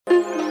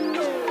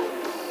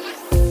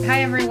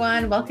Hi,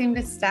 everyone. Welcome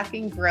to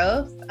Stacking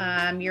Growth.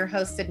 I'm your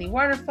host, Sydney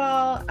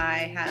Waterfall. I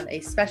have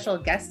a special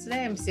guest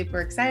today I'm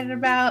super excited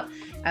about.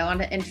 I want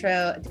to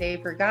intro Dave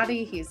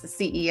Rigotti. He's the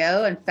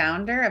CEO and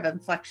founder of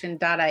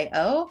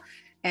Inflection.io.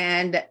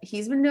 And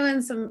he's been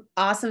doing some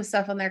awesome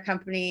stuff on their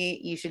company.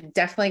 You should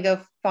definitely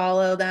go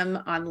follow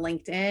them on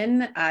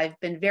LinkedIn. I've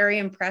been very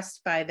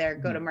impressed by their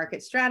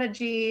go-to-market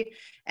strategy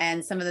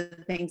and some of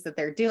the things that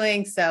they're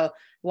doing. So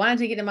wanted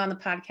to get him on the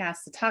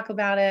podcast to talk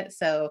about it.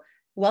 So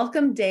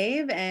welcome,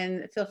 Dave,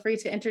 and feel free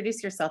to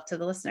introduce yourself to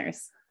the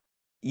listeners.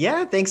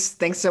 Yeah, thanks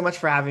so much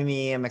for having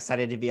me. I'm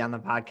excited to be on the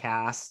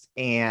podcast.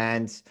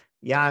 And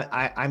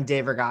yeah, I'm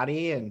Dave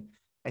Rigotti, and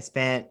I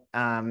spent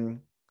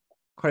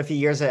quite a few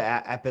years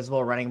at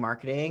Visible running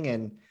marketing,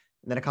 and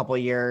then a couple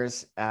of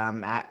years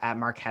at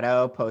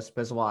Marketo post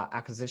Visible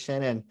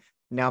acquisition, and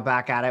now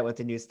back at it with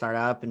the new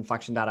startup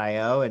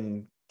Inflection.io,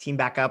 and team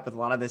back up with a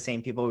lot of the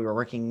same people we were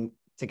working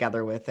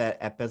together with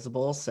at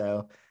Visible.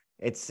 So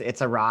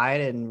it's a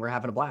ride, and we're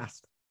having a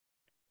blast.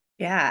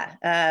 Yeah,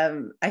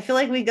 I feel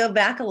like we go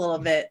back a little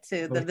bit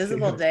to the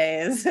Visible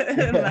days,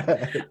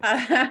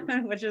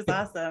 which is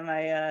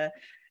awesome.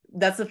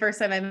 That's the first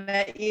time I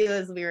met you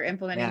as we were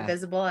implementing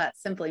Visible at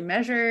Simply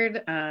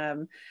Measured,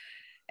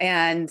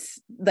 and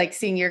like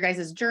seeing your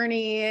guys'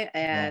 journey.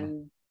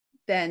 And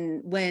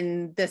then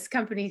when this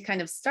company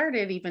kind of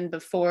started, even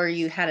before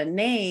you had a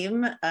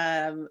name,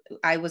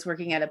 I was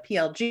working at a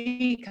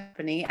PLG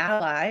company,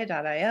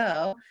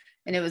 Ally.io.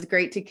 And it was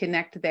great to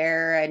connect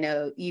there. I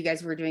know you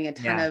guys were doing a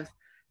ton of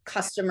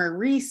customer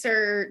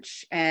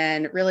research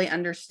and really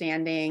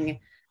understanding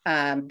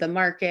the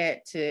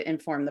market to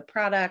inform the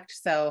product.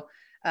 So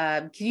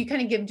can you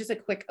kind of give just a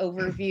quick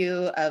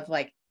overview of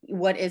like,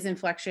 what is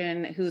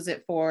Inflection? Who's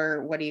it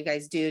for? What do you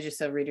guys do? Just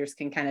so readers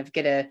can kind of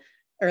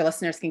or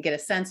listeners can get a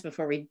sense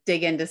before we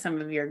dig into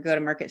some of your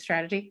go-to-market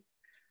strategy.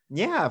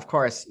 Yeah, of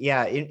course.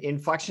 Yeah,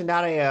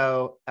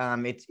 Inflection.io,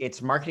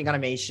 it's marketing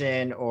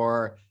automation,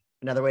 or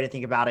another way to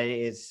think about it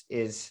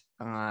is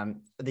the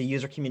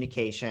user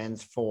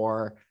communications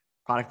for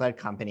product-led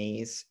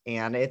companies.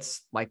 And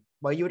it's like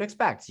what you would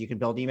expect. You can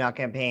build email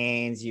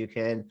campaigns, you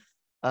can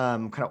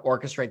kind of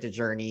orchestrate the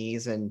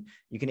journeys, and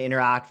you can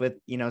interact with,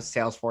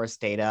 Salesforce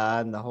data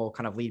and the whole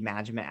kind of lead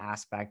management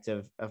aspect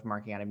of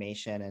marketing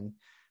automation.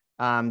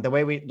 And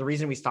the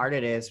reason we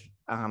started is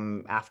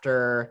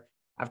after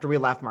we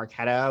left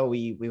Marketo,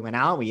 we went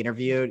out, we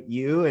interviewed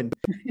you and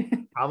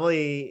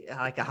probably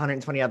like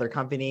 120 other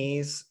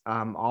companies,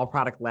 all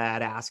product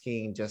led,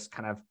 asking just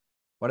kind of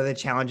what are the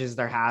challenges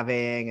they're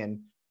having, and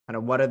kind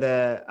of what are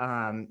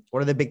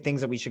the big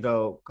things that we should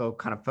go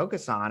kind of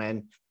focus on.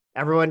 And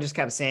everyone just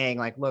kept saying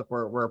like, look,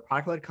 we're a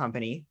product led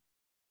company.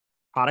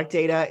 Product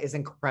data is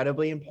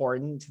incredibly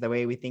important to the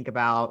way we think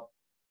about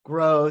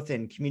growth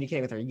and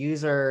communicating with our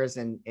users,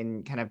 and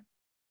kind of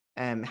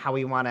how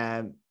we want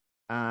to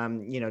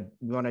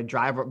we want to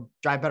drive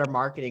better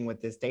marketing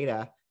with this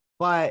data.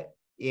 But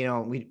we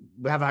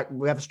have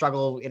a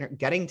struggle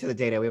getting to the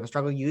data. We have a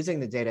struggle using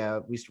the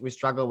data. We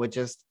struggle with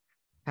just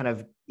kind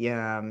of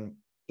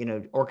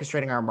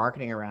orchestrating our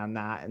marketing around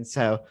that. And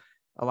so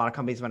a lot of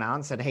companies went out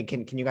and said, hey,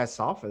 can you guys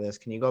solve for this?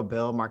 Can you go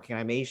build marketing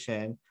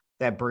automation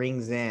that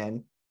brings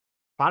in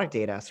product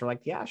data? So we're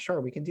like, yeah, sure,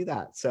 we can do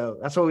that. So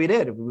that's what we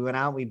did. We went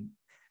out, we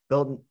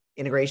built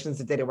integrations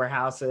to data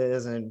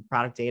warehouses and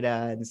product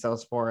data and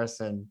Salesforce,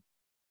 and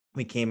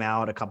we came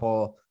out a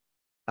couple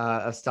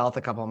of stealth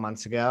a couple of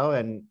months ago,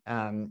 and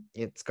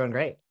it's going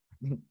great.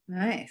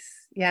 Nice.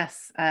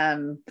 Yes.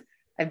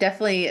 I've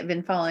definitely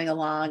been following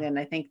along, and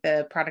I think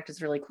the product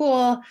is really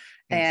cool.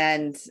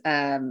 Thanks.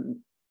 And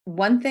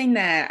one thing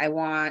that I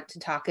want to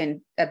talk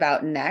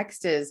about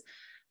next is,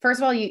 first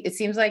of all, it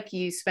seems like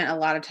you spent a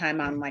lot of time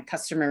on like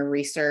customer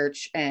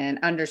research and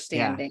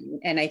understanding.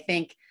 And I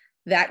think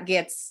that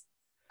gets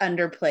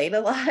underplayed a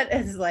lot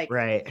as like,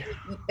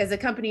 as a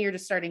company, you're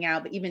just starting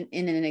out, but even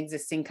in an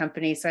existing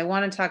company. So I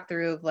want to talk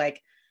through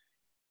like,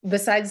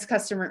 besides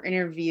customer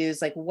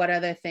interviews, like what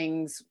other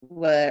things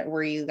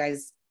were you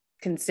guys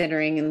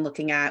considering and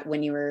looking at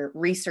when you were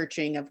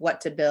researching of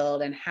what to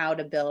build and how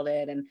to build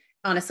it, and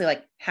honestly,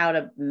 like how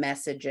to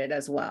message it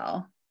as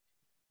well?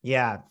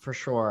 Yeah, for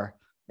sure.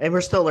 And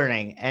we're still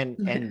learning,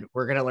 and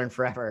we're going to learn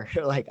forever.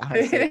 Like,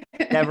 honestly,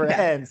 never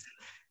ends.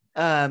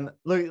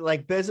 Look,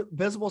 like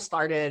Visible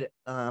started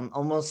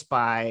almost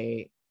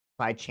by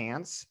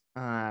chance.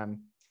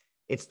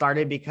 It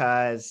started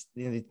because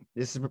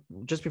this is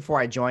just before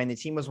I joined. The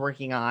team was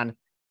working on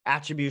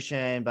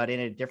attribution, but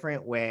in a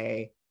different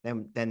way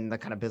than the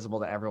kind of Visible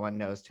that everyone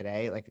knows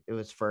today. Like it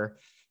was for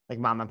like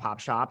mom and pop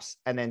shops.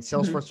 And then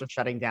Salesforce was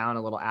shutting down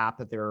a little app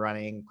that they were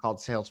running called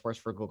Salesforce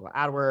for Google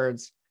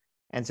AdWords.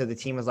 And so the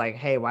team was like,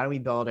 hey, why don't we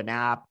build an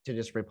app to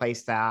just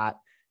replace that?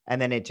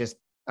 And then it just,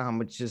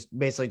 which is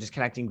basically just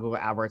connecting Google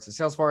AdWords to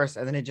Salesforce.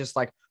 And then it just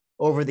like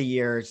over the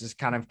years just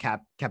kind of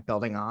kept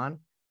building on.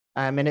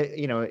 And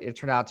it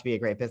turned out to be a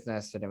great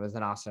business, and it was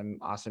an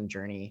awesome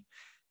journey.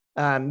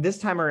 This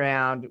time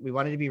around, we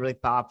wanted to be really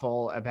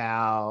thoughtful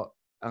about,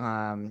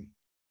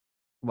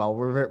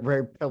 we're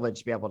very privileged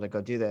to be able to go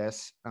do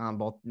this,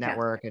 both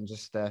network and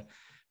just the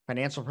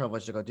financial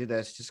privilege to go do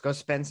this, just go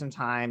spend some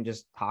time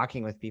just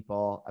talking with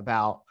people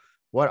about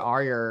what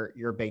are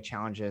your big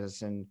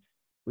challenges. And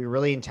we were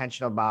really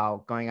intentional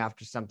about going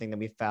after something that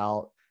we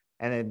felt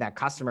and then that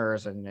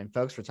customers and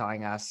folks were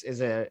telling us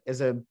is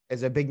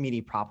a big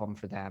meaty problem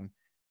for them,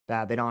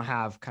 that they don't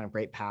have kind of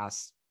great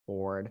paths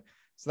forward.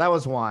 So that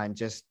was one,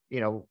 just,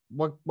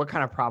 what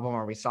kind of problem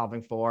are we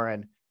solving for?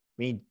 And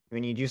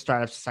when you do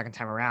startups the second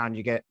time around,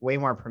 you get way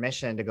more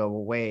permission to go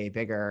way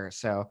bigger.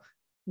 So,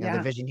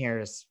 the vision here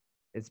is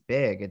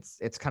big.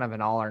 It's kind of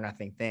an all or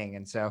nothing thing.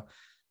 And so,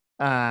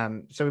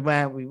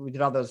 so we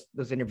did all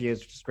those interviews,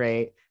 which is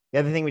great. The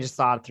other thing we just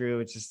thought through,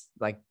 it's just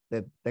like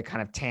the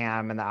kind of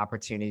TAM and the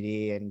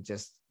opportunity, and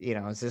just,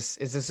 is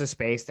this a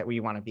space that we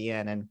want to be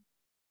in?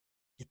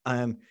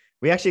 And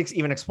we actually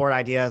even explored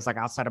ideas like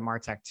outside of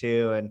MarTech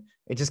too, and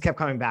it just kept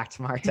coming back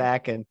to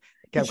MarTech, and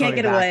it kept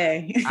coming back.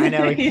 Away. I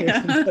know we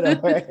couldn't get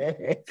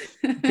away.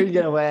 Couldn't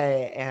get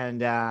away.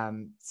 And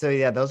so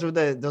yeah, those were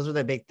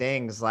the big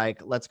things.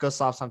 Like, let's go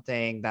solve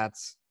something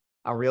that's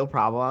a real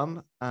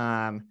problem.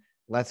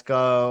 Let's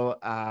go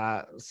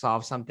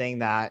solve something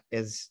that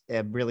is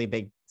a really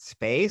big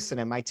space,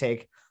 and it might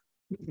take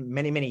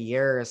many, many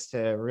years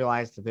to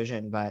realize the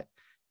vision, but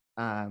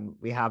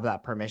we have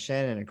that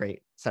permission and a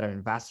great set of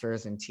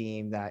investors and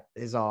team that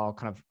is all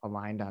kind of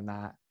aligned on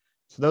that.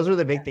 So those were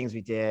the big things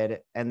we did.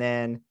 And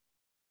then,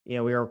 we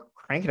were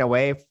cranking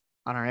away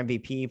on our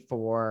MVP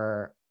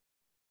for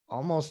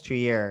almost 2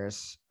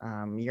 years,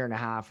 year and a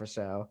half or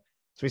so.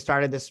 So we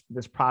started this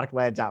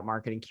product-led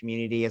marketing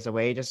community as a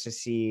way just to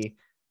see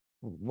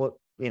what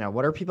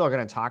are people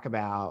going to talk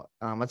about.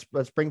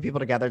 Let's bring people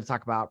together to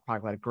talk about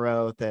product-led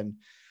growth, and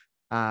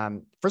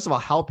first of all,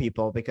 help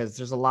people, because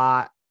there's a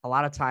lot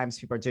of times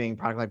people are doing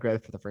product-led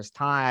growth for the first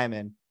time,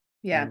 and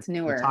it's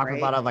newer. We talk with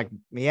a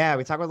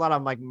lot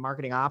of like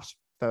marketing ops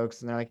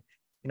folks, and they're like,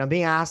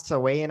 being asked to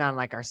weigh in on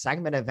like our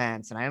segment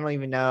events, and I don't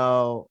even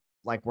know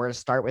like where to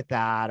start with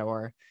that.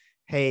 Or,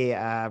 hey,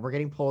 we're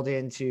getting pulled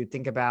in to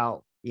think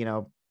about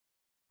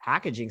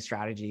packaging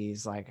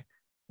strategies. Like,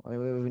 we've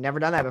never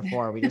done that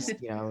before. We just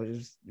we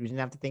didn't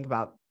have to think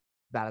about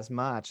that as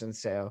much, and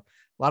so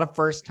a lot of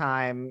first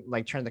time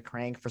like turn the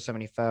crank for so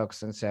many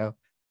folks. And so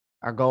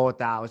our goal with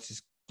that was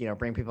just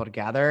bring people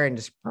together and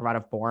just provide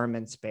a forum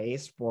and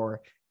space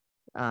for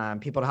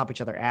people to help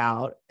each other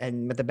out,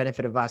 and with the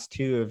benefit of us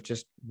too, of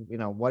just,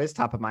 what is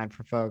top of mind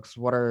for folks?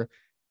 What are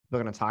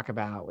people going to talk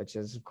about? Which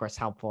is of course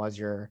helpful as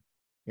you're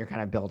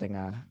kind of building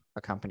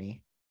a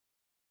company.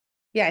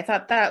 Yeah, I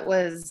thought that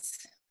was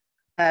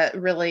a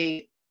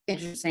really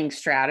interesting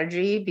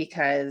strategy,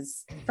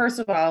 because first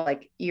of all,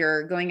 like,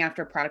 you're going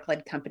after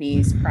product-led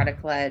companies,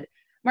 product-led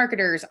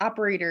marketers,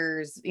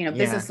 operators,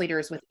 business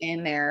leaders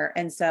within there.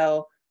 And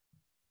so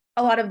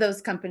a lot of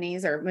those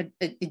companies, or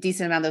a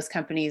decent amount of those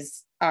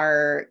companies,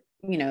 are,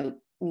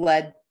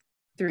 led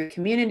through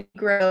community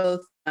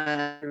growth,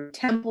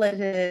 templates,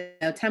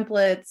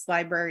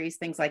 libraries,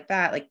 things like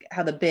that, like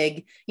how the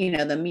big, the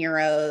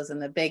Miros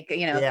and the big,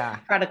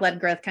 product-led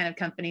growth kind of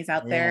companies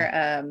out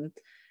there.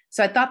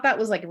 So I thought that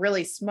was like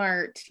really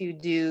smart to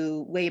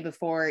do way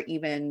before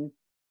even,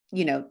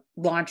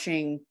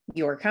 launching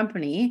your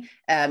company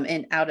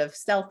and out of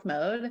stealth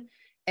mode.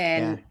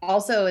 And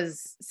also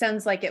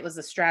sounds like it was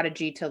a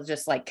strategy to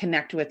just like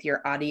connect with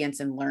your audience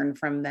and learn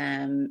from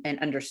them and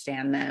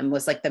understand them,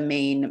 was like the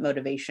main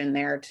motivation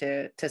there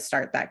to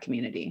start that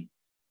community.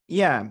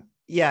 Yeah.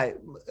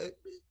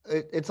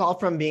 It's all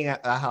from being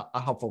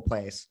a helpful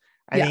place.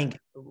 I think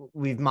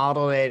we've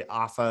modeled it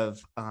off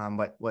of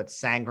what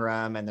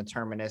Sangram and the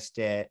Terminus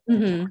did. The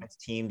Terminus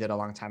team did a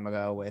long time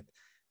ago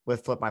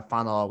with Flip My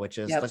Funnel, which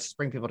is let's just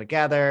bring people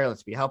together.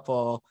 Let's be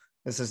helpful.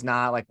 This is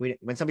not like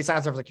when somebody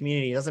signs up for the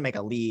community, it doesn't make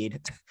a lead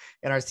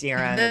in our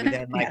CRM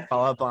that we then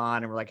follow up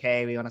on, and we're like,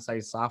 hey, we want to sell you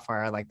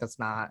software. Like, that's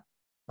not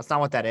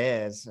what that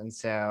is. And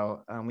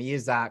so we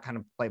use that kind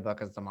of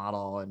playbook as the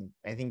model. And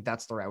I think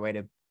that's the right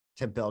way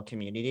to build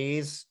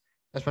communities,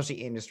 especially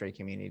industry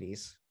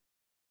communities.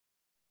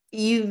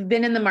 You've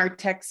been in the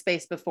MarTech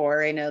space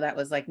before. I know that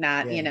was like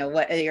not,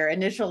 what your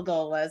initial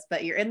goal was,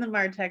 but you're in the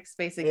MarTech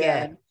space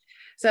again.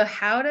 So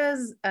how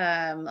does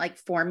like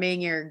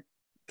forming your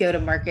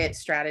go-to-market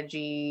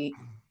strategy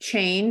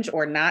change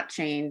or not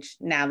change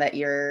now that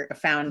you're a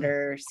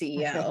founder,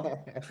 CEO?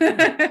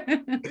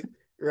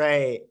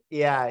 Right.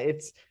 Yeah.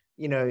 It's,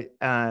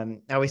 I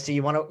always say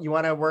you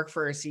want to work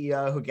for a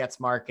CEO who gets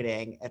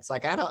marketing. It's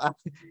like,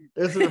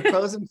 there's the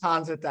pros and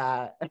cons with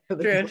that.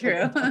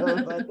 True.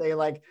 But they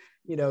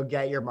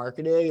get your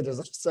marketing. There's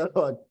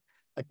also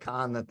a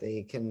con that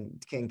they can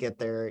get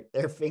their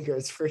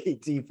fingers pretty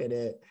deep in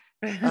it.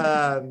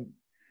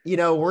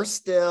 We're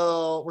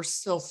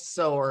still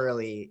so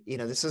early.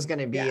 This is going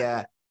to be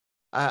a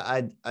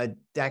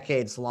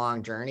decades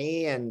long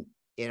journey, and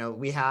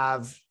we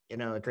have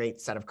a great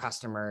set of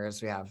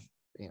customers. We have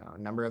a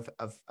number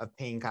of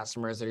paying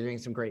customers that are doing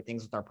some great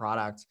things with our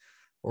product.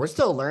 But we're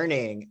still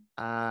learning.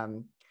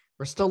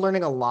 We're still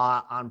learning a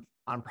lot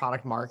on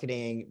product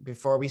marketing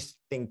before we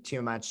think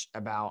too much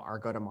about our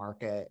go to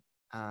market.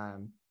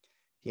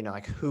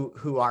 like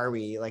who are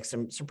we? Like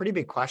some pretty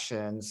big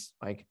questions.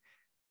 Like,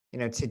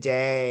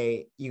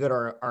 today you go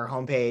to our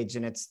homepage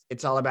and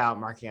it's all about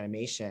marketing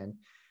automation.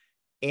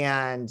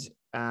 And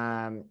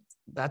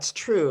that's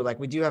true. Like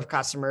we do have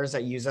customers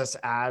that use us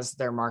as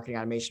their marketing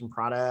automation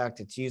product.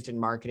 It's used in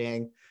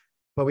marketing,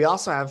 but we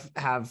also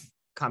have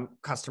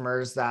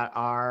customers that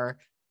are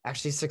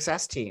actually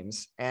success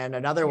teams, and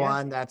another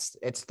one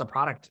it's the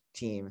product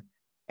team,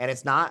 and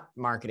it's not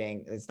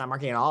marketing. It's not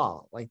marketing at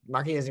all. Like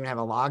marketing doesn't even have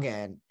a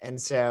login.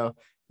 And so,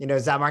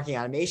 is that marketing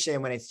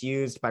automation when it's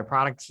used by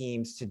product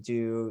teams to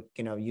do,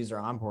 user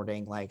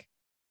onboarding? Like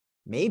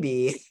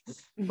maybe,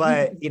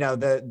 but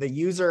the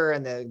user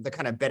and the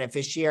kind of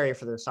beneficiary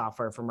for the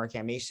software for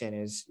marketing automation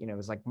is,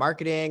 is like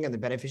marketing, and the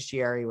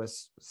beneficiary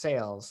was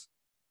sales.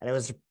 And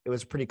it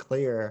was pretty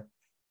clear.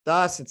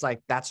 Thus, it's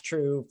like, that's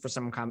true for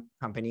some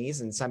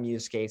companies and some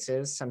use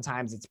cases.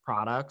 Sometimes it's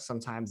product,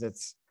 sometimes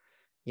it's,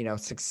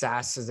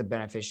 success as a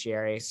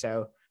beneficiary.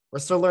 So we're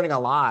still learning a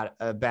lot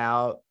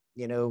about,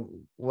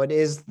 what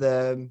is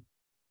the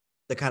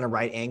kind of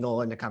right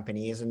angle into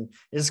companies. And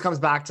it just comes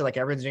back to like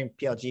everyone's doing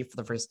PLG for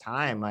the first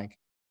time. Like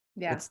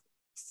it's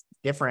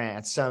different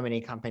at so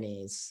many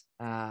companies.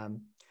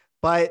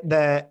 But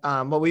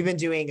what we've been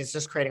doing is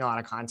just creating a lot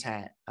of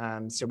content.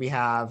 So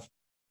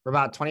we're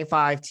about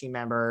 25 team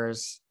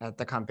members at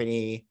the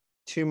company,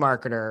 2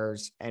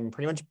 marketers, and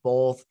pretty much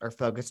both are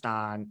focused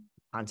on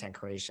content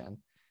creation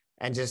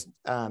and just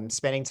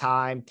spending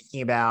time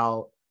thinking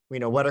about,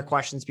 what are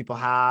questions people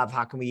have?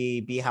 How can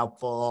we be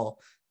helpful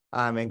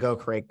and go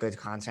create good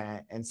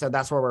content? And so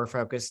that's where we're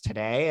focused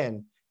today.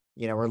 And,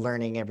 we're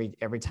learning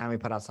every time we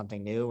put out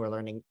something new, we're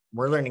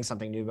learning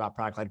something new about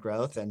product-led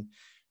growth, and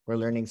we're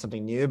learning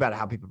something new about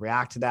how people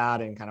react to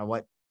that and kind of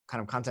what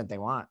kind of content they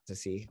want to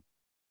see.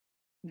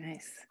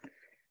 Nice.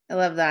 I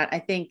love that. I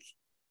think,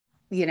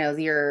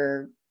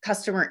 your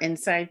customer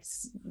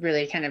insights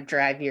really kind of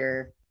drive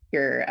your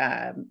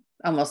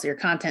almost your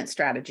content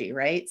strategy,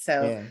 right?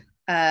 So,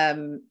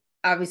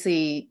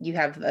 obviously you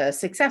have a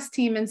success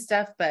team and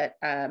stuff, but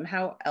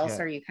how else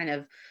are you kind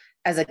of,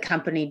 as a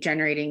company,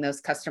 generating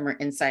those customer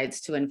insights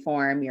to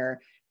inform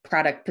your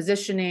product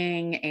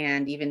positioning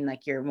and even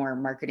like your more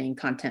marketing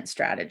content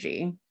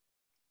strategy?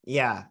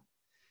 Yeah.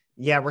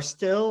 We're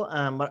still,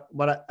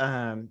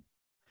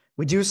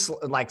 we do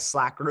like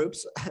Slack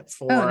groups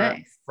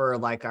for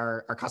like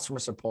our customer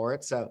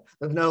support. So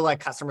there's no like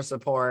customer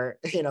support,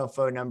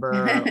 phone number,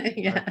 or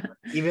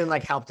even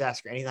like help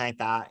desk or anything like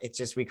that. It's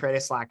just, we create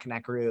a Slack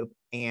Connect group,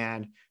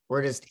 and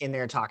we're just in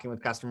there talking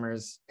with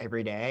customers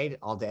every day,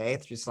 all day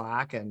through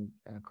Slack, and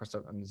of course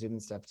on Zoom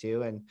and stuff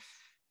too.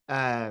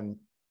 And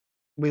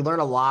we learn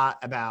a lot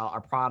about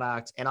our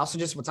product and also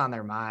just what's on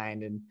their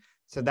mind. And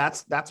so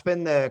that's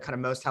been the kind of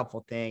most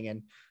helpful thing.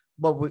 And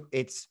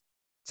it's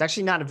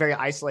actually not a very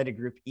isolated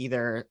group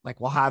either. Like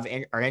we'll have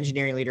our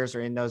engineering leaders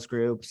are in those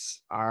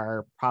groups,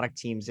 our product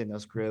teams in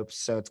those groups.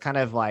 So it's kind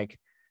of like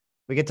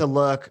we get to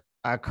look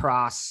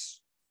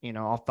across,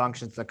 all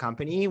functions of the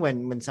company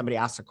when somebody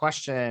asks a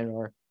question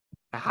or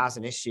has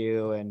an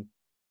issue. And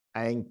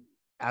I think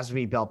as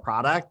we build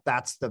product,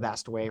 that's the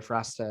best way for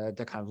us to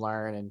kind of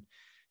learn.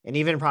 And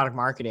even product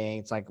marketing,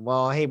 it's like,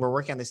 well, hey, we're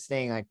working on this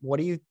thing. Like, what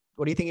do you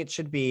think it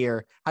should be?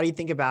 Or how do you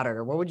think about it?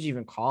 Or what would you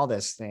even call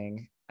this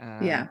thing?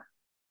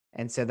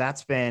 And so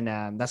that's been,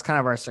 that's kind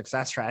of our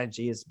success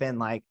strategy. Has been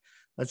like,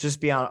 let's just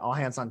be on all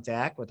hands on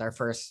deck with our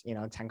first,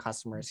 10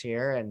 customers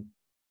here,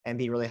 and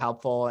be really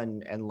helpful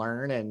and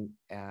learn and,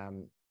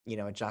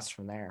 adjust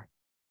from there.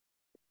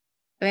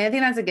 I mean, I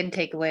think that's a good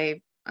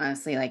takeaway,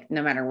 honestly, like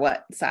no matter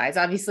what size.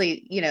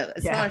 Obviously,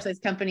 a smaller size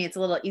company, it's a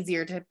little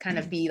easier to kind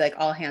of be like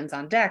all hands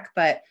on deck.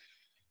 But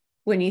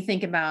when you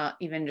think about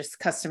even just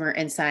customer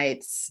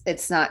insights,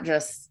 it's not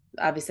just,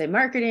 obviously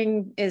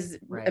marketing is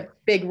a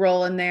big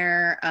role in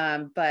there.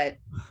 But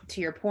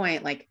to your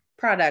point, like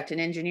product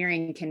and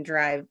engineering can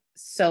drive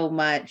so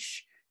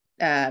much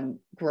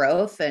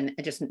growth and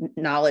just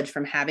knowledge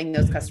from having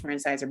those customer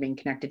insights or being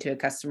connected to a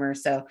customer.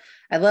 So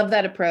I love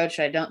that approach.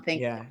 I don't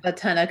think a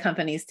ton of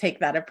companies take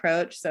that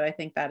approach. So I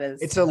think that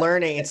is, it's a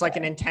learning. It's like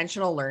an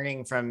intentional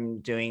learning from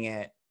doing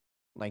it,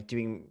 like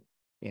doing,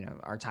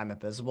 our time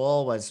at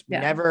Visible was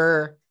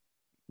never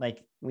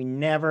like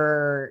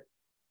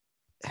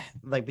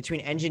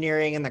between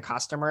engineering and the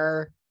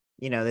customer,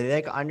 they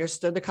like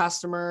understood the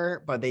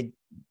customer, but they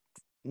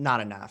not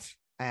enough.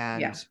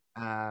 And,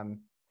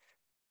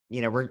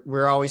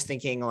 we're always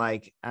thinking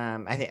like,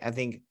 I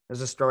think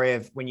there's a story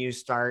of when you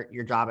start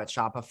your job at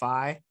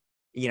Shopify,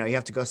 you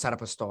have to go set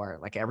up a store.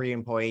 Like every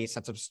employee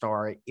sets up a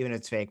store, even if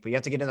it's fake, but you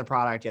have to get in the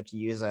product, you have to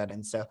use it.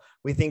 And so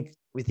we think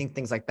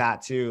things like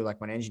that too. Like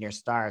when an engineer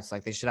starts,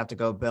 like they should have to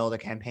go build a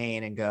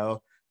campaign and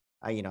go,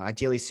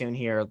 ideally soon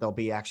here, they'll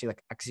be actually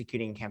like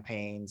executing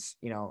campaigns,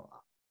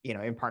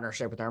 in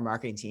partnership with our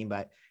marketing team,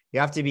 but you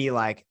have to be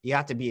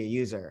a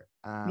user.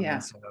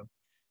 And so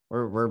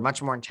we're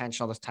much more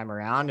intentional this time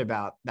around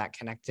about that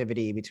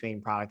connectivity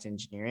between product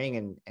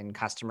engineering and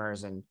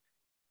customers, and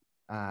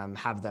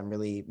have them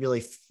really,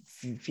 really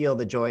feel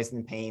the joys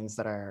and pains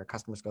that our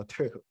customers go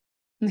through.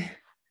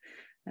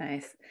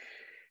 Nice.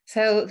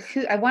 So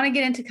who I want to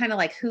get into kind of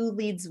like who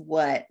leads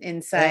what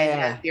inside of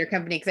Yeah. your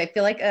company because I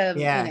feel like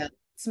Yeah.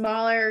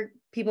 smaller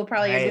people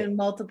probably are Right. doing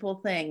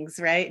multiple things,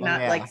 right? Oh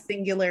Not like yeah.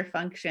 singular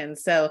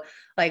functions. So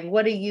like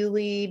what do you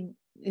lead?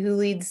 Who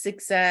leads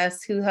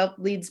success? Who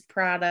leads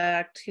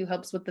product? Who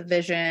helps with the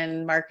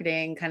vision,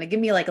 marketing? Kind of give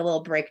me like a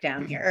little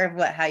breakdown here of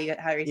what how you're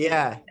thinking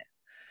Yeah.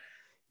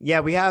 Yeah,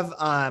 we have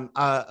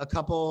a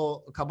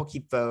couple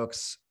key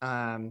folks.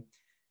 I'm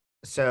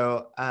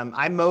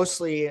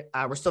mostly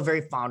we're still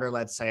very founder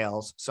led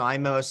sales. So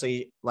I'm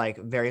mostly like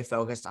very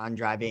focused on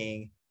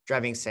driving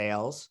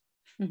sales.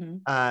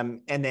 Mm-hmm.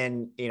 And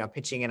then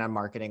pitching in on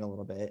marketing a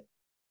little bit.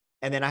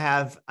 And then I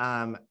have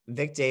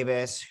Vic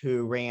Davis,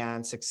 who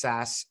ran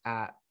success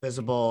at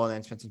Visible and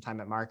then spent some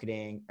time at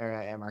marketing or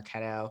at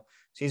Marketo.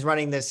 So he's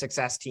running this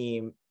success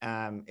team.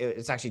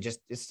 It's actually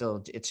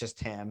it's just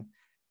him.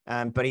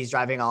 But he's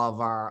driving all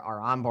of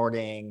our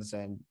onboardings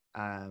and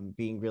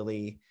being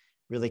really,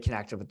 really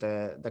connected with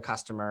the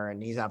customer.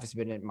 And he's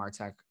obviously been at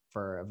Martech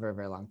for a very,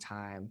 very long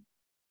time.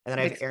 And then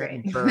I have Vic's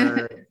Aaron great.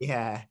 Burr.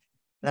 Yeah.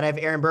 Then I have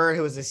Aaron Burr,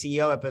 who was the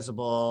CEO at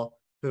Visible,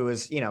 who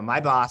was, my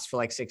boss for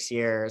like 6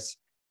 years.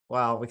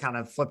 Well, we kind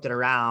of flipped it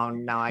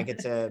around. Now I get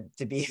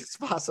to be his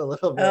boss a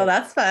little Oh, bit.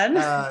 that's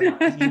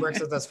fun. He works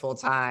with us full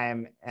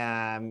time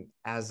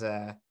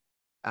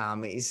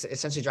he's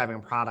essentially driving a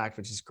product,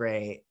 which is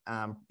great.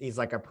 He's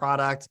like a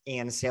product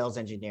and sales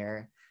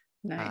engineer.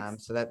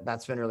 Nice. So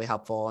that's been really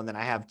helpful. And then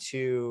I have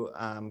two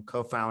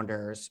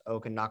co-founders,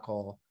 Oak and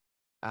Knuckle,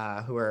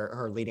 who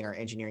are leading our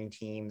engineering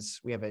teams.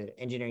 We have an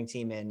engineering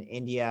team in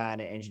India and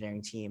an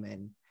engineering team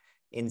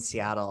in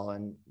Seattle,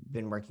 and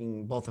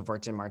both have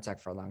worked in Martech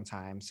for a long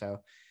time.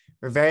 So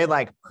we're very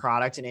like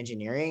product and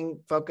engineering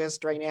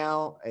focused right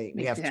now. We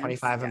Makes have sense.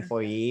 25 Yeah.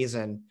 employees,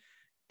 and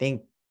I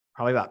think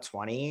probably about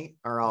 20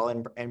 are all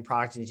in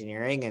product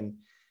engineering. And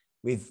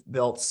we've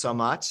built so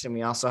much, and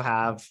we also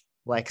have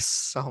like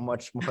so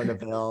much more to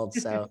build.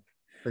 So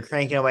we're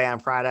cranking away on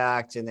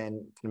product, and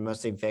then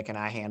mostly Vic and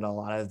I handle a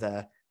lot of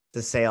the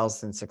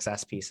sales and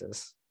success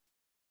pieces.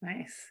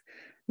 Nice.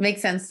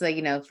 Makes sense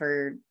that,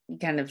 for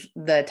kind of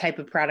the type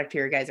of product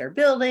your guys are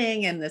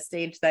building and the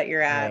stage that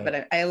you're at. Right.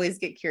 But I always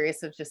get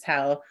curious of just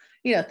how,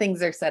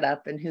 things are set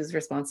up and who's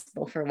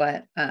responsible for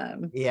what.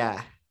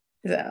 Yeah.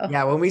 So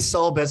Yeah. When we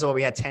sold Bizzle,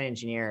 we had 10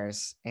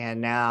 engineers,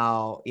 and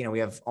now, we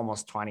have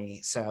almost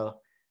 20. So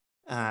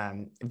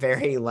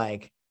very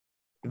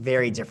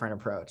very different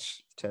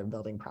approach to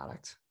building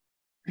product.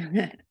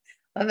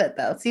 love it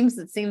though. It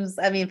seems,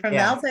 I mean, from the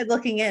Yeah. outside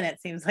looking in,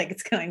 it seems like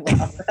it's going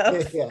well.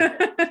 So. Yeah.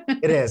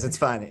 It is. It's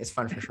fun. It's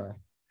fun for sure.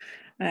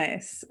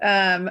 Nice.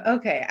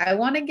 Okay. I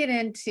want to get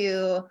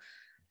into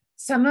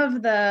some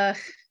of the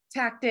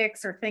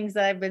tactics or things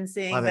that I've been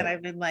seeing Love that it.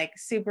 I've been like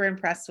super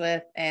impressed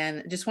with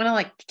and just want to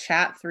like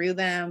chat through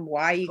them,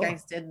 why you Cool.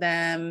 guys did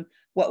them,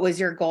 what was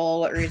your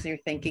goal, what was your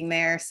thinking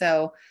there.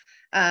 So,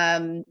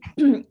 um,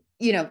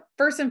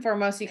 first and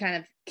foremost, you kind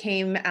of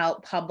came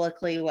out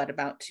publicly,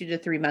 about 2 to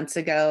 3 months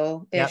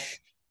ago Yep. ish.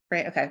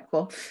 Right. Okay,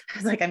 cool. I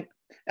was like, I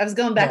was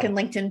going back Yeah. in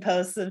LinkedIn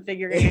posts and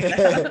figuring it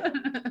out.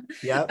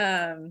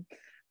 Yep.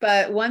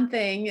 But one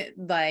thing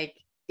like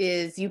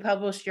is you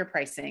published your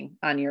pricing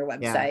on your Yeah.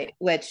 website,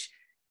 which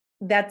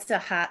that's a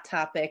hot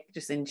topic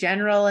just in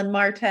general in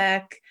Martech,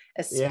 Yeah.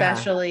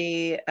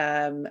 especially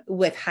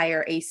with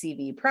higher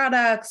ACV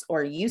products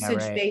or Yeah. Right.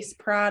 usage-based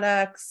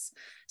products.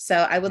 So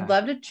I would Yeah.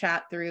 love to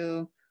chat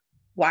through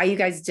why you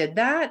guys did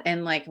that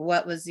and like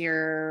what was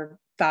your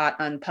thought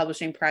on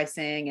publishing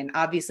pricing. And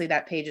obviously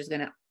that page is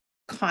going to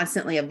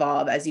constantly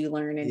evolve as you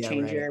learn and Yeah.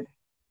 change Right. your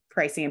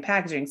pricing and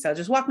packaging. So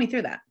just walk me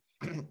through that.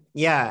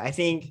 Yeah. I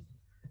think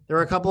there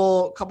were a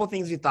couple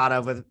things we thought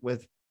of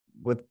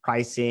with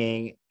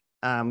pricing.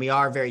 We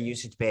are very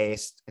usage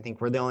based. I think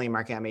we're the only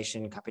marketing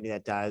automation company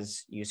that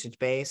does usage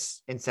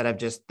based instead of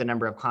just the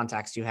number of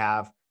contacts you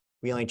have.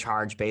 We only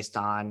charge based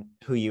on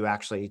who you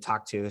actually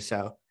talk to.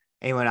 So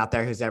anyone out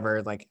there who's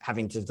ever like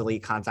having to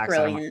delete contacts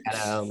out of Brilliant.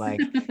 Marketo, like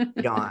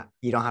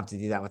you don't have to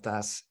do that with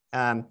us.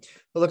 But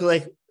look,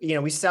 like,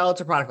 we sell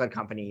to product led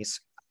companies.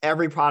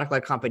 Every product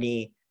led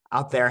company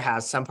out there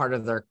has some part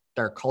of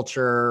their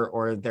culture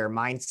or their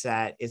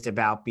mindset is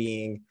about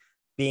being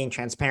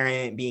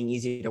transparent, being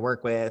easy to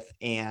work with,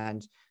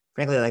 and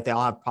frankly, like they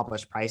all have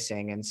published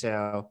pricing. And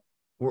so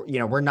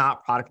we're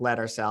not product led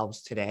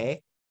ourselves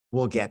today.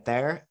 We'll get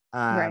there.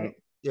 Right.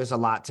 There's a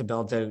lot to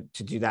build to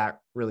do that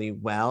really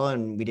well,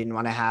 and we didn't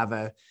want to have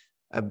a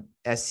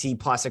C+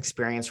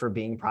 experience for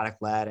being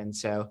product led, and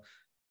so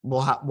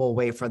we'll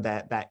wait for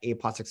that A+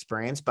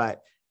 experience.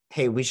 But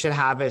hey, we should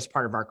have as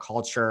part of our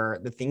culture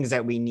the things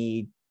that we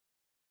need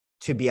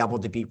to be able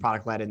to be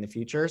product led in the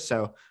future.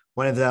 So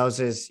one of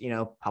those is,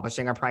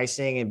 publishing our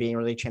pricing and being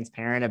really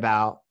transparent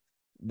about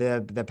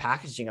the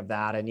packaging of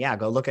that. And yeah,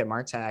 go look at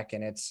Martech,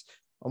 and it's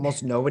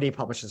almost nobody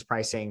publishes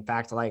pricing. In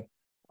fact, like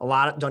a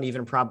lot don't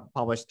even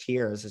publish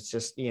tiers. It's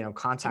just,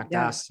 contact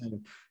us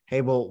and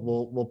hey,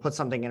 we'll put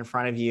something in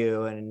front of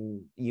you,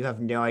 and you have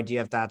no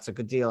idea if that's a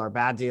good deal or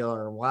bad deal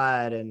or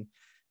what. And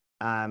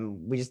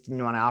we just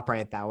didn't want to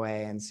operate that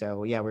way. And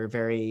so, yeah, we're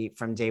very,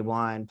 from day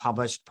one,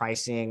 published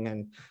pricing,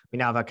 and we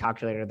now have a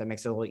calculator that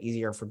makes it a little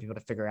easier for people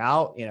to figure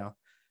out,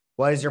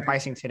 what is your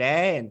pricing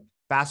today? And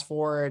fast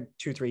forward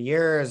 2-3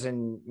 years,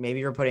 and maybe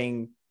you're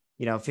putting,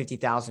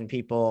 50,000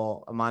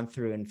 people a month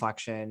through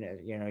Inflection,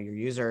 your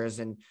users,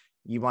 and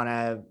you want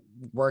to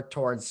work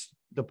towards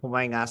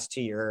deploying us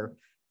to your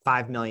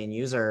 5 million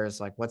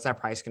users. Like, what's that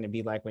price going to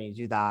be like when you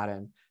do that?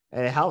 And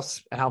it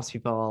helps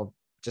people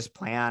just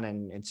plan,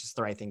 and it's just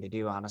the right thing to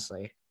do,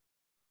 honestly.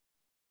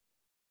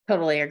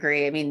 Totally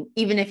agree. I mean,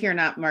 even if you're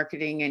not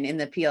marketing and in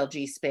the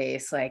PLG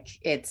space, like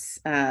it's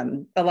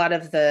a lot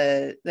of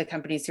the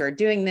companies who are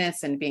doing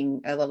this and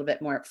being a little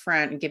bit more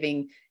upfront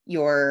and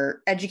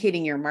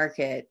educating your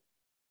market,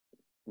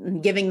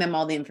 giving them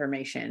all the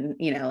information,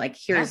 like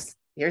here's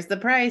the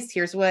price,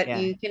 here's what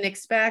you can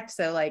expect.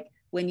 So like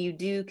when you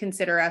do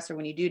consider us, or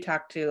when you do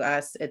talk to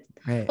us, it's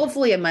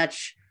hopefully a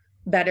much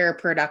better,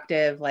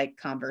 productive, like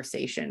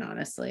conversation,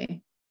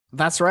 honestly.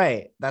 That's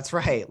right.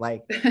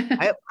 Like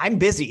I'm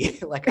busy,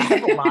 like I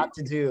have a lot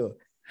to do.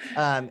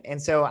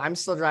 And so I'm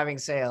still driving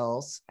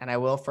sales, and I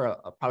will for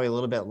probably a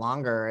little bit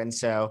longer. And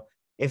so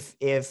if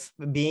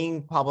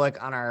being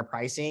public on our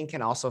pricing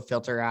can also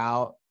filter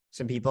out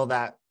some people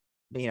that,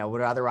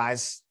 would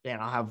otherwise,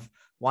 have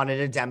wanted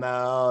a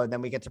demo, and then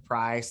we get to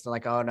price, they're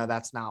like, oh no,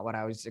 that's not what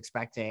I was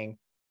expecting.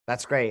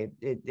 That's great.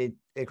 It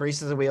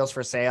greases the wheels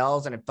for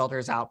sales, and it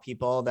filters out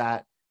people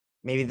that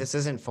maybe this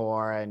isn't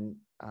for. And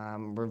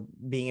we're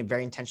being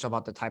very intentional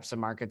about the types of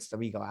markets that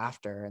we go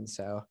after. And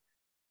so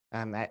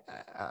I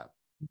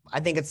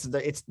think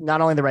it's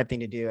not only the right thing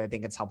to do, I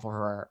think it's helpful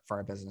for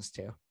our business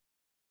too.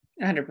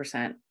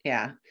 100%.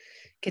 Yeah.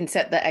 Can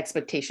set the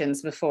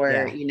expectations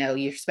before,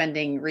 you're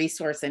spending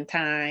resource and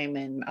time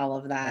and all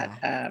of that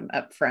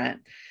up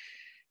front.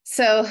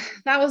 So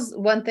that was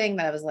one thing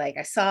that I was like,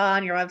 I saw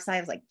on your website, I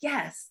was like,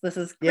 yes, this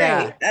is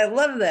great. I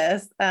love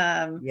this.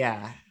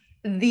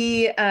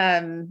 The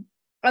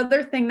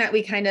other thing that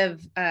we kind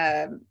of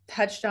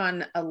touched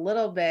on a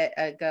little bit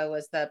ago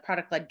was the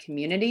product-led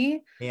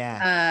community.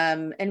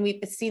 And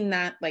we've seen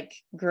that like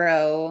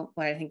grow.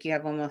 Well, I think you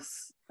have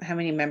almost, how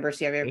many members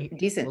do you have?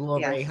 Decent. A little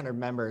over 800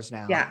 members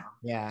now.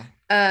 Yeah.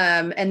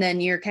 And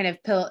then you're kind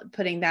of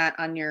putting that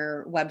on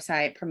your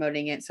website,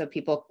 promoting it so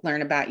people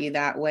learn about you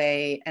that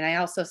way. And I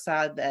also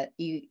saw that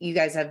you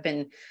guys have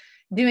been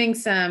doing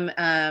some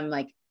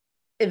like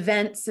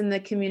events in the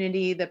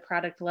community, the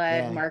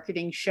product-led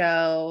marketing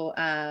show.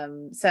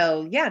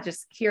 So yeah,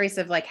 just curious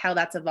of like how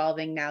that's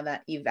evolving now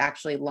that you've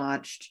actually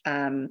launched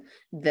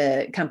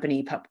the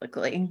company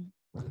publicly.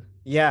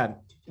 Yeah,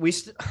 we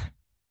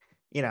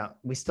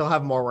still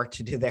have more work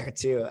to do there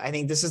too. I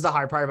think this is the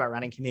hard part about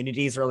running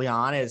communities early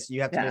on, is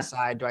you have to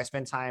decide, do I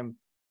spend time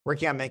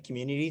working on my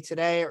community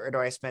today, or do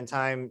I spend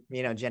time,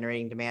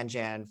 generating demand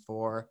gen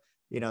for,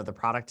 the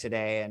product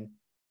today? And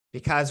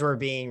because we're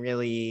being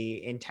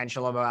really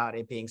intentional about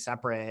it being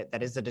separate,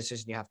 that is the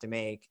decision you have to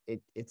make.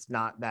 It's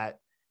not that,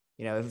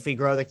 if we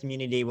grow the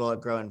community, will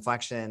it grow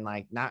Inflection?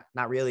 Like not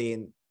really.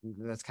 And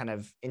that's kind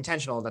of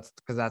intentional. That's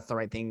because that's the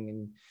right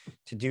thing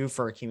to do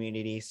for a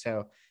community.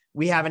 So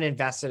we haven't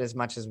invested as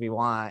much as we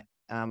want.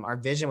 Our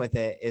vision with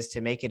it is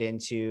to make it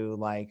into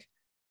like,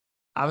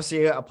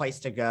 obviously a place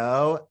to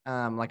go,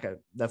 like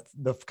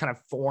the kind of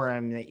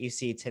forum that you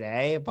see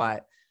today,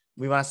 but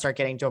we want to start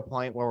getting to a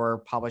point where we're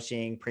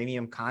publishing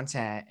premium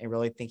content and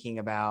really thinking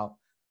about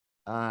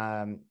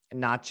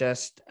not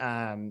just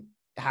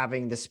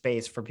having the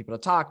space for people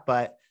to talk,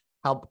 but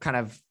help kind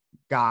of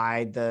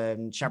guide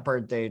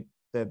shepherd the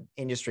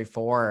industry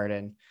forward.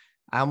 And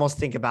I almost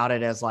think about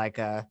it as like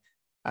a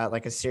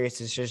Serious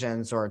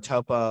Decisions or a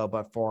Topo,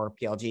 but for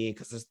PLG,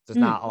 because there's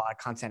not a lot of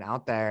content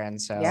out there. And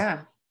so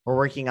we're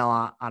working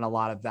on a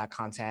lot of that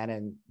content,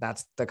 and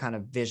that's the kind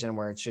of vision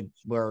where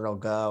it'll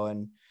go.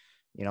 And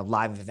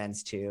live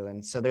events too.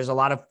 And so there's a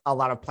lot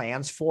of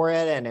plans for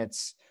it, and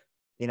it's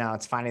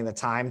finding the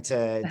time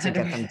to get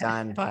them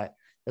done. But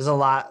there's a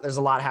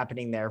lot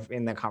happening there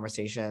in the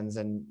conversations,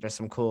 and there's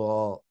some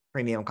cool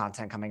premium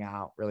content coming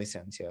out really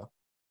soon too.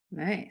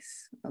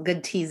 Nice. Well,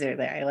 good teaser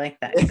there. I like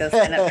that. Go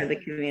sign up for the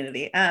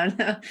community.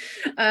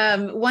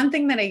 One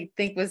thing that I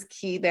think was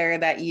key there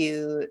that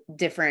you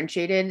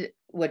differentiated,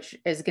 which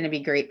is going to be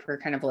great for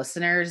kind of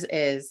listeners,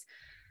 is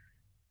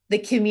the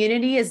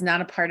community is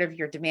not a part of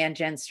your demand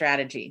gen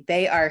strategy.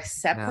 They are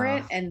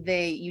separate, and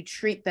you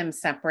treat them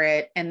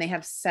separate, and they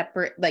have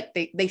separate, like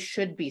they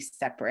should be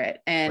separate.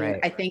 And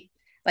I think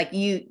like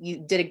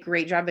you did a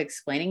great job of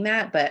explaining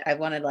that, but I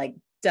want to like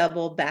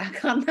double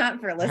back on that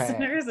for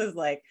listeners is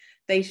like,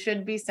 they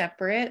should be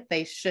separate.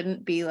 They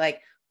shouldn't be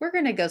like, we're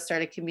going to go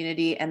start a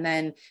community, and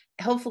then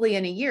hopefully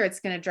in a year, it's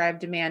going to drive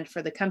demand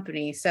for the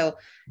company. So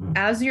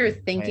as you're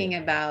thinking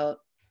about,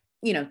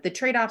 the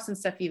trade-offs and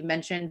stuff you've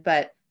mentioned,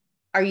 but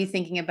are you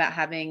thinking about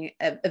having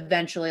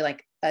eventually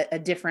like a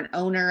different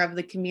owner of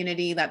the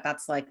community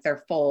that's like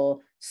their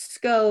full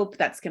scope,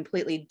 that's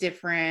completely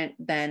different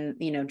than,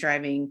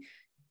 driving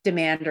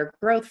demand or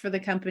growth for the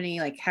company?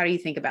 Like, how do you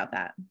think about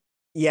that?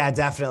 Yeah,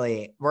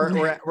 definitely.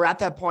 We're at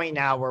that point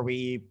now where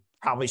we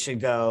probably should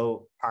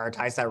go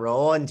prioritize that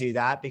role and do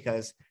that,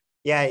 because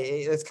yeah,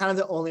 it's kind of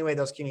the only way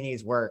those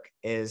communities work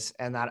is,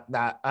 and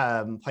that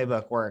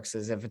playbook works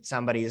is if it's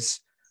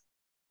somebody's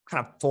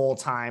kind of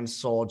full-time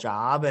sole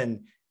job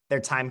and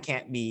their time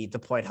can't be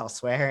deployed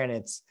elsewhere. And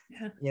it's,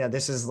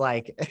 this is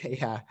like,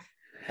 yeah.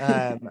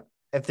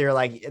 If they're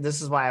like,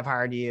 this is why I've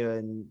hired you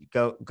and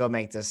go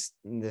make this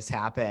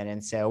happen.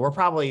 And so we're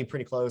probably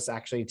pretty close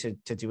actually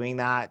to doing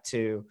that,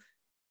 to,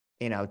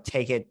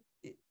 take it,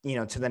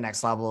 to the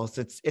next level.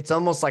 So it's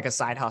almost like a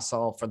side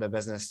hustle for the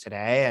business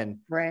today. And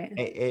right.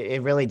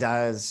 It really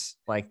does,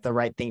 like, the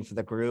right thing for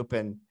the group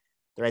and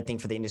the right thing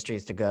for the industry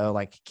is to go,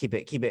 like, keep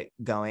it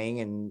going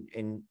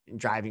and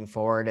driving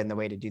forward. And the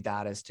way to do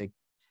that is to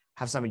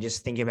have somebody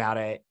just think about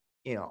it,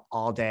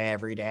 all day,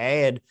 every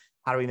day. And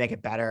how do we make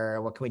it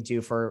better? What can we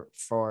do for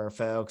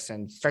folks,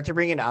 and start to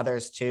bring in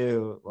others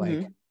too?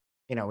 Like,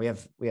 we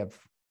have,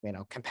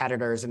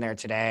 competitors in there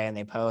today and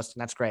they post,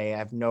 and that's great. I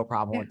have no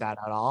problem with that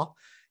at all.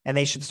 And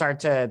they should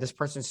this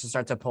person should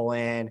start to pull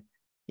in,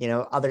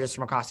 others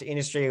from across the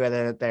industry,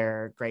 whether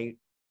they're great,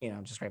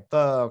 just great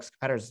folks,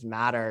 competitors, doesn't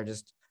matter.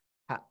 Just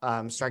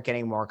start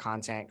getting more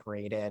content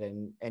created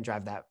and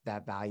drive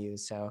that value.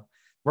 So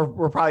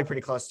we're probably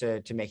pretty close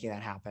to making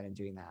that happen and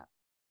doing that.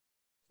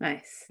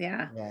 Nice.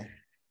 Yeah. Yeah.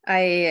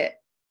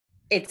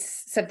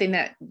 It's something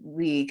that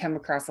we come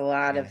across a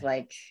lot of,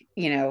 like,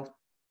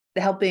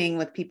 helping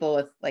with people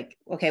with, like,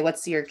 okay,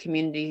 what's your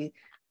community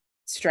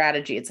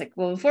strategy? It's like,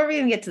 well, before we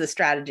even get to the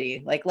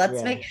strategy, like,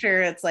 let's make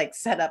sure it's like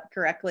set up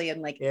correctly,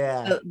 and like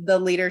the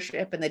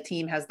leadership and the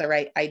team has the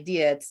right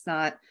idea. It's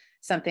not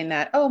something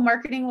that,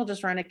 marketing will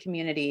just run a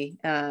community.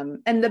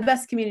 And the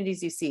best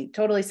communities you see,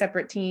 totally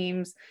separate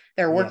teams.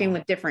 They're working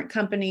with different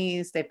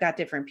companies. They've got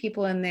different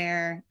people in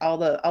there, all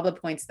the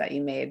points that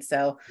you made.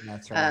 So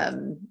that's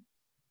right.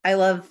 I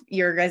love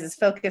your guys'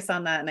 focus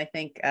on that. And I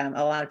think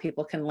a lot of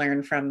people can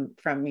learn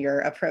from your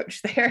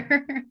approach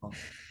there.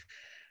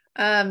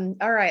 All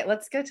right,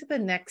 let's go to the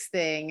next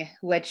thing,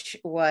 which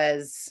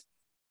was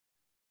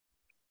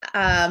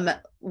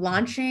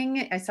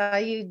launching. I saw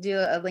you do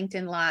a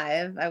LinkedIn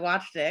Live. I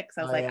watched it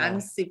because I was I'm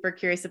super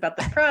curious about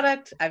the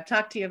product. I've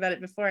talked to you about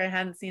it before. I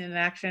hadn't seen it in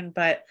action,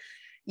 but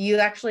you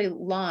actually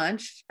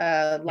launched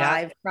a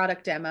live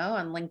product demo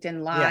on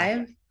LinkedIn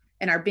Live,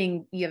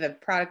 and you have a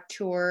product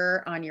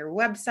tour on your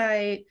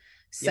website.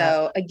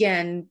 So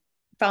again,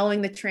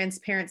 following the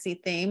transparency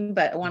theme,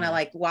 but I want to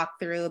like walk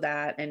through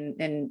that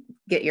and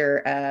get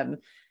your,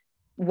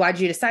 why'd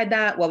you decide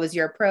that? What was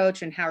your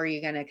approach, and how are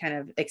you going to kind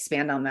of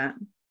expand on that?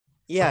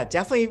 Yeah,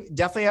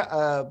 definitely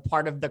a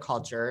part of the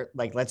culture.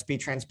 Like, let's be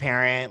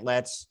transparent.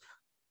 Let's,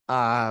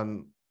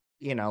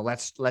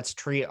 let's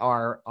treat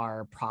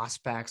our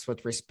prospects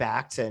with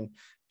respect and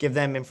give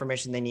them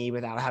information they need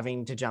without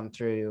having to jump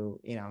through,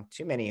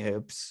 too many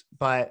hoops.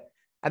 But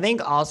I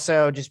think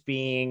also just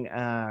being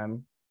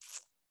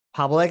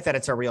public that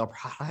it's a real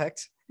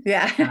product.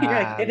 Yeah, you're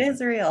like, it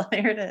is real.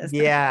 Here it is.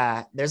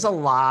 Yeah, there's a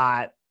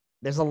lot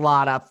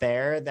up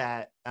there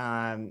that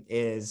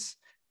is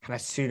kind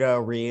of pseudo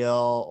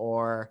real,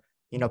 or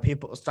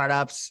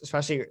startups,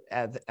 especially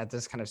at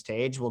this kind of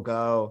stage, will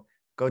go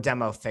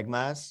demo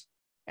Figmas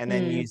and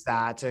then use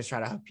that to try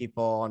to hook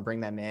people and bring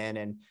them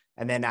in,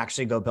 and then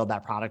actually go build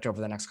that product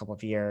over the next couple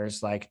of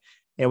years. Like,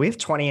 we have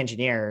 20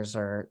 engineers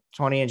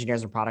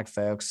and product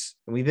folks.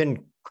 We've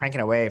been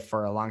cranking away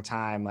for a long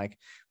time. Like,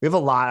 we have a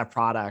lot of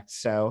products.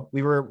 So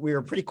we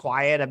were pretty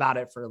quiet about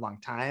it for a long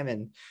time.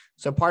 And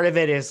so part of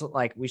it is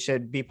like, we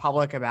should be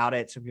public about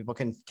it so people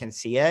can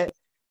see it,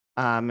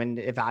 and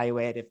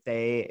evaluate if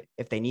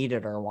they need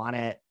it or want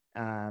it,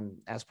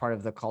 as part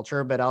of the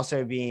culture, but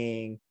also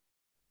being,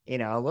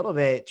 a little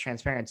bit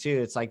transparent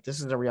too. It's like,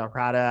 this is a real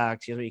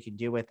product. Here's what you can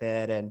do with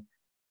it. And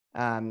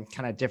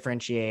kind of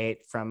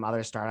differentiate from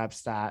other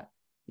startups that,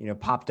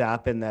 popped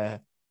up in the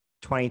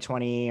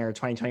 2020 or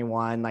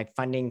 2021, like,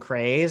 funding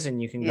craze,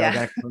 and you can go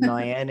get $1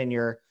 million and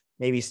you're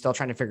maybe still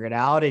trying to figure it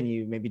out, and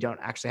you maybe don't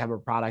actually have a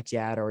product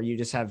yet, or you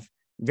just have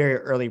very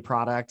early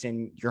product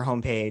and your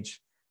homepage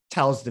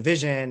tells the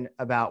vision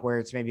about where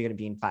it's maybe going to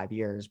be in 5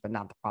 years, but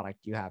not the product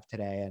you have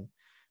today. And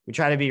we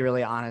try to be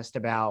really honest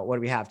about what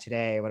do we have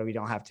today, what do we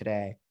don't have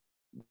today,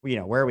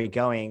 where are we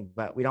going,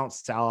 but we don't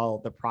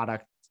sell the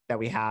product that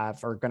we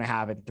have or going to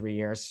have in 3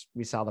 years.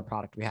 We sell the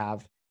product we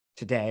have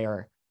today,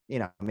 or,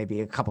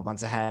 maybe a couple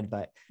months ahead,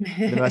 but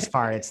for the most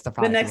part, it's the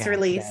product. The next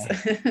release.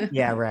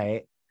 Yeah.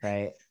 Right.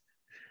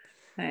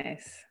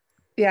 Nice.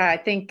 Yeah. I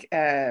think,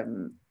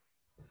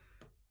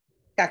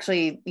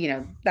 actually,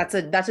 that's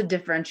a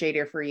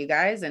differentiator for you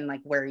guys and like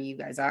where you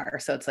guys are.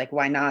 So it's like,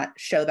 why not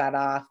show that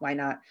off? Why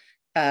not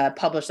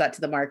publish that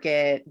to the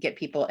market, get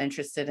people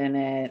interested in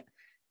it?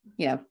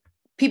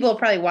 People will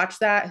probably watch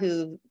that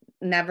who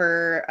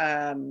never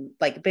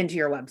like been to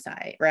your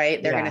website,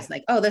 right? They're gonna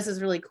like, oh, this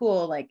is really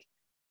cool, like,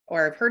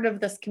 or I've heard of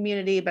this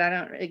community, but I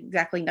don't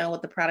exactly know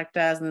what the product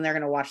does, and then they're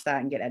gonna watch that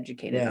and get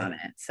educated on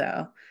it.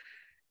 So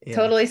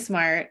totally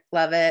smart.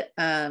 Love it.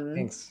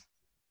 Thanks.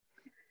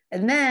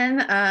 And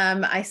then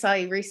I saw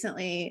you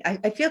recently.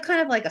 I feel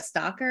kind of like a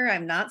stalker.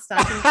 I'm not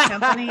stalking the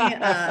company.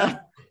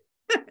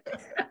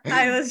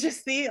 I was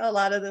just seeing a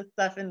lot of this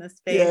stuff in the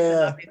space, and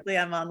Yeah. obviously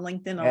I'm on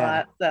LinkedIn a Yeah.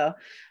 lot. So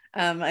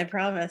I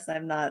promise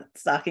I'm not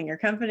stalking your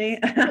company.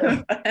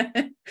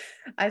 But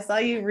I saw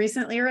you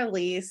recently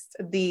released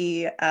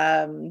the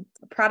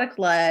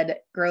product-led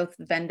growth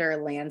vendor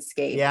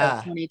landscape of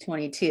Yeah.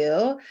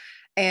 2022.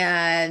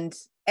 And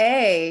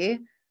I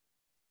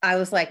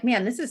was like,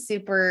 man, this is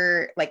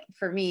super, like,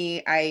 for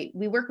me,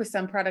 we work with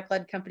some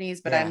product-led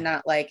companies, but I'm Yeah.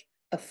 not like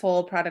a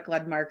full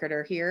product-led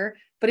marketer here.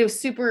 But it was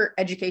super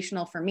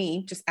educational for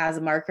me, just as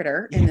a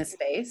marketer in this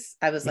space.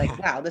 I was like,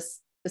 Yeah. wow,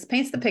 this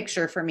paints the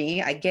picture for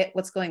me. I get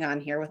what's going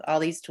on here with all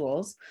these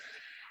tools.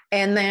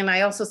 And then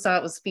I also saw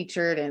it was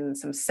featured in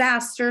some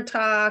SaaStr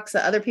talks.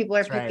 Other people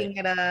are That's right. picking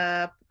it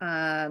up.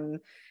 And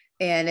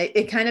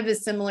it kind of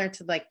is similar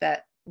to like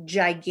that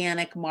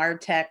gigantic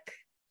MarTech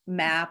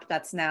map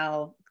that's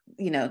now,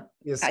 Yeah,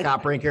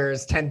 Scott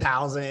Brinker's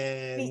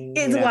 10,000,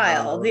 it's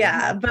wild.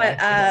 Yeah. But okay.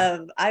 Yeah.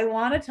 I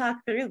want to talk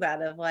through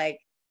that of like,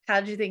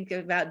 how'd you think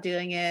about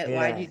doing it?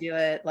 Why'd Yeah. you do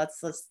it?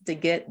 Let's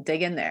dig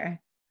in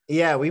there.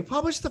 Yeah. We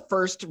published the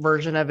first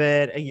version of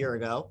it a year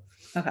ago.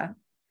 Okay.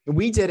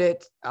 We did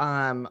it.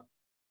 Well,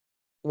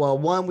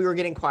 one, we were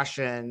getting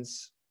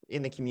questions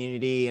in the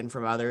community and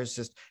from others,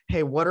 just,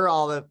 hey, who are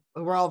all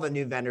the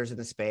new vendors in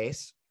the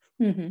space?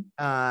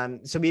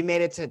 So we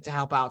made it to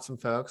help out some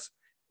folks.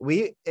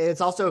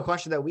 It's also a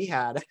question that we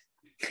had,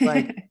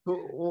 like,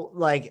 who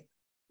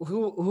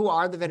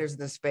are the vendors in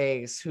the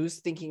space? Who's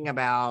thinking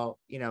about,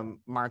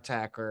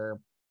 MarTech or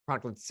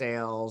product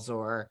sales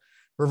or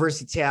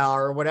reverse retail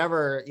or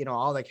whatever,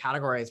 all the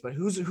categories, but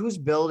who's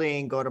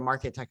building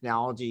go-to-market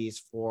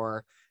technologies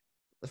for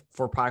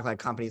product-led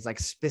companies, like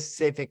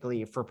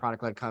specifically for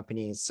product-led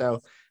companies.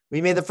 So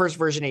we made the first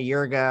version a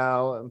year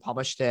ago and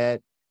published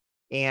it.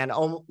 And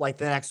like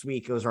the next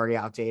week, it was already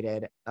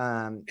outdated.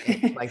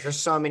 Like there's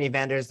so many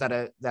vendors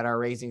that are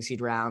raising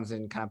seed rounds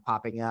and kind of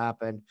popping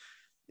up. And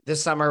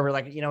this summer, we're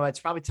like, it's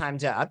probably time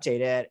to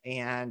update it.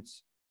 And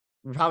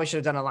we probably should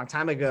have done it a long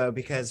time ago,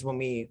 because when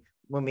the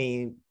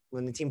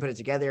team put it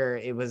together,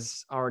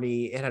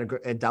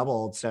 it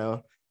doubled.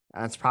 So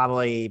it's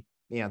probably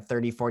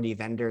 30, 40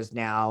 vendors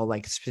now,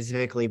 like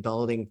specifically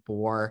building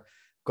for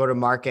go to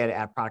market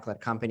at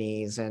product-led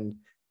companies. And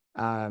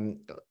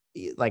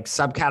like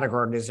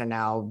subcategories are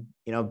now,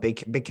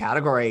 big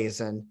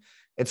categories. And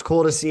it's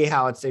cool to see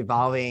how it's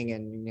evolving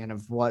and kind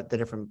of what the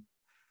different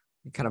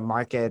kind of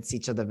markets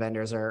each of the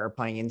vendors are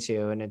playing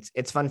into. And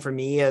it's fun for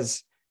me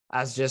as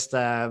just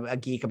a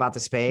geek about the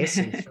space.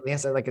 And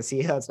as like a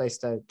CEO, it's nice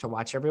to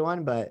watch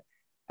everyone, but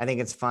I think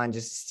it's fun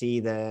just to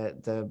see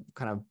the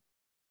kind of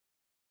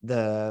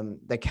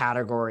the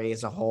category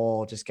as a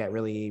whole just get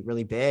really,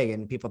 really big.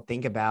 And people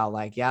think about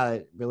like, yeah,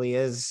 it really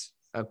is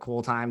a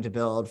cool time to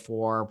build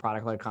for a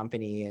product-led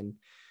company. And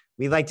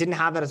we didn't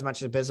have that as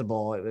much as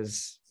visible. It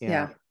was,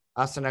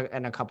 us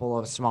and a couple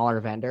of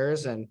smaller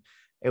vendors. And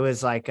it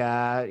was like,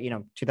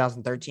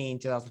 2013,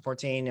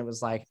 2014, it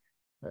was like,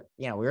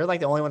 we were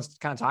like the only ones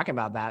kind of talking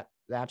about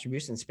the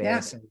attribution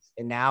space.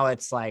 And now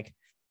it's like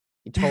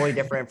totally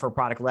different for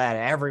product led.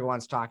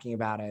 Everyone's talking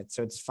about it.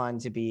 So it's fun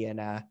to be in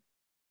a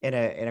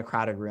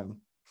crowded room.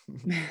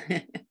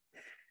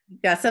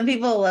 Yeah, some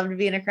people love to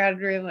be in a crowded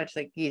room, which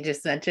like you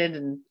just mentioned,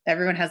 and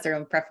everyone has their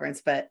own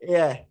preference, but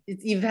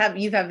you've have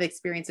the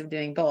experience of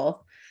doing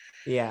both.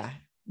 Yeah.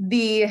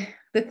 The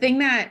thing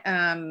that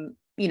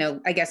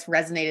I guess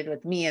resonated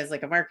with me as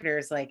like a marketer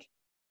is like,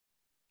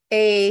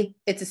 A,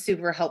 it's a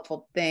super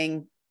helpful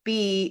thing.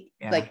 B,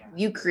 like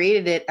you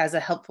created it as a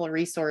helpful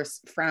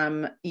resource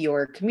from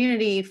your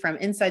community, from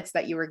insights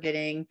that you were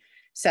getting.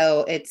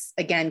 So it's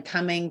again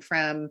coming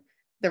from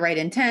the right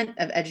intent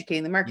of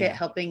educating the market,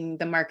 helping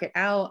the market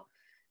out.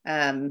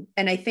 And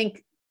I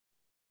think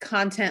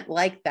content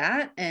like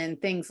that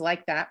and things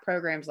like that,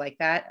 programs like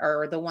that,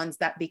 are the ones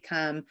that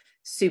become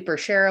super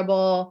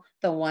shareable,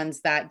 the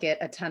ones that get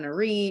a ton of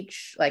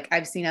reach. Like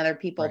I've seen other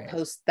people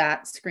post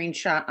that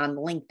screenshot on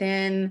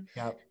LinkedIn.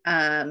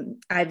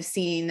 I've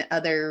seen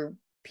other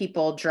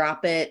people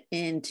drop it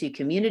into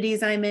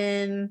communities I'm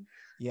in.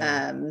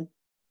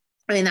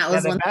 I mean, that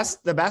was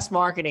the best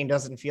marketing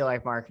doesn't feel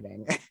like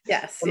marketing.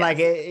 Yes. Like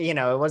it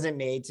wasn't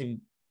made to,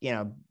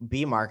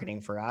 be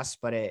marketing for us,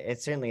 but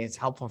it certainly is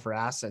helpful for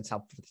us. It's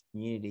helpful for the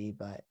community,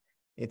 but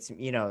it's,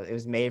 it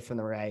was made from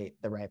the right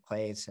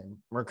place. And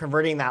we're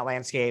converting that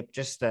landscape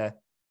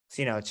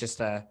it's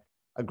just a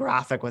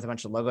graphic with a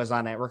bunch of logos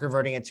on it. We're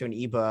converting it to an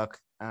ebook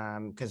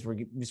because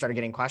we started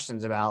getting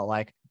questions about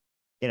like,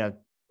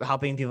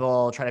 helping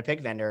people try to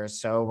pick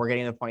vendors. So we're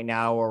getting to the point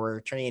now where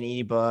we're turning an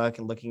ebook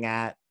and looking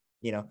at,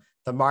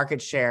 the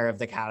market share of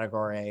the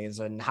categories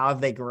and how have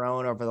they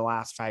grown over the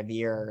last 5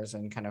 years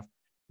and kind of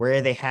where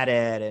are they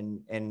headed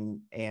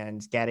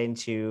and get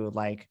into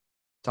like,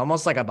 it's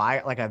almost like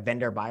a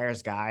vendor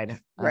buyer's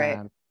guide,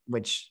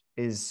 which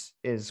is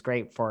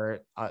great for,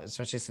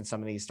 especially since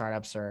some of these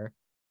startups are,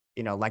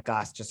 like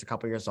us, just a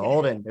couple years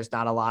old and there's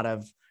not a lot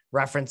of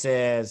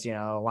references, a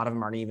lot of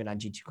them aren't even on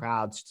G2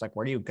 Crowds. It's like,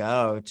 where do you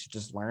go to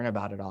just learn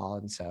about it all?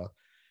 And so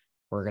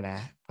we're going to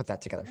put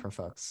that together for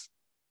folks.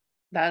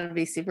 That would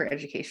be super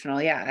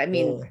educational. Yeah. I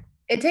mean, Yeah.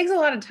 it takes a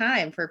lot of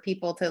time for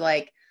people to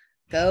like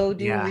go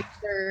do Yeah.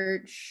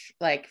 research,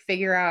 like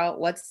figure out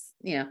what's,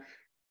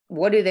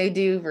 what do they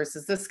do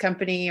versus this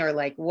company, or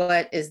like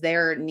what is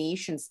their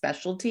niche and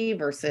specialty Yeah.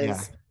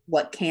 versus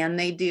what can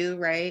they do,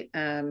 right?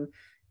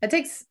 It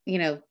takes,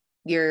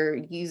 your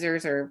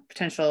users or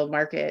potential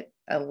market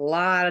a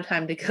lot of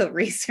time to go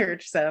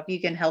research. So if you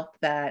can help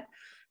that,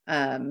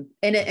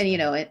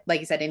 like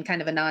you said, in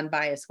kind of a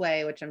non-biased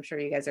way, which I'm sure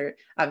you guys are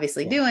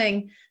obviously Yeah.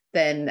 doing,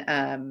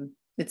 then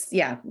it's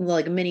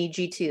like a mini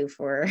G2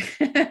 for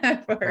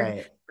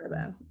Right. for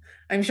them.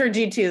 I'm sure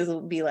G2s will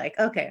be like,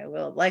 okay,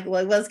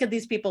 let's get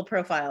these people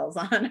profiles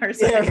on our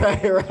Yeah,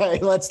 site.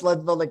 right. Let's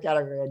build a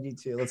category on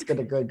YouTube. Let's get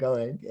a good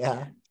going.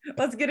 Yeah.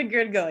 Let's get a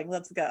grid going.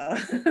 Let's go.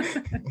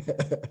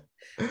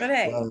 But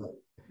hey,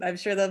 I'm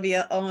sure there'll be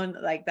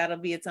that'll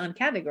be its own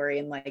category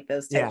in like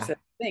those types Yeah, of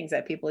things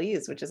that people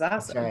use, which is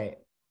that's awesome. right.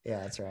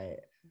 Yeah, that's right.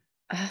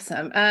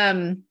 Awesome.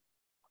 And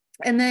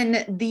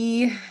then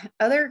the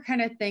other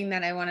kind of thing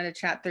that I wanted to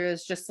chat through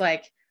is just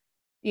like,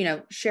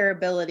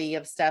 shareability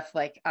of stuff.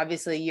 Like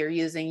obviously you're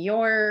using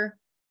your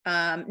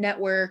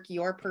network,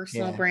 your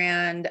personal Yeah.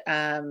 brand.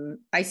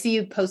 I see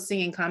you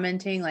posting and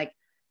commenting like,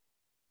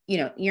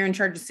 you're in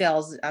charge of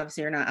sales.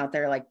 Obviously you're not out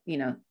there like,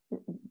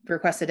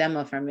 request a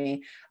demo from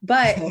me.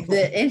 But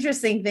the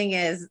interesting thing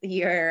is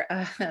you're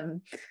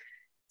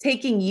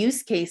taking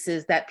use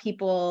cases that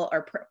people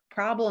or Oh,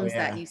 problems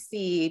that yeah. you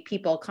see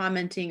people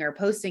commenting or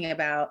posting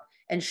about,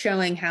 and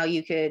showing how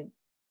you could,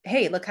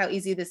 hey, look how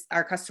easy this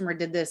our customer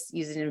did this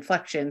using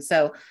inflection.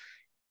 So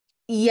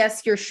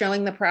yes, you're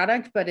showing the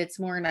product, but it's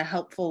more in a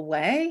helpful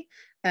way.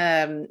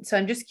 So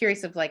I'm just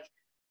curious of like,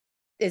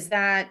 is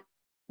that,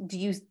 do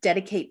you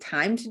dedicate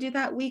time to do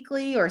that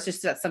weekly, or is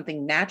just that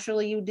something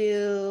naturally you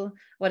do?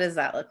 What does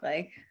that look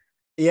like?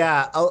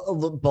 Yeah,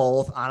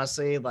 both,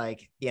 honestly.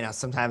 Like,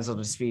 sometimes I'll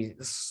just be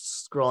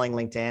scrolling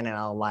LinkedIn and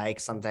I'll like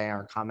something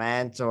or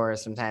comment, or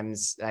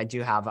sometimes I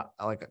do have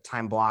like a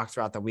time block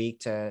throughout the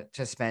week to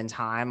spend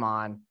time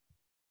on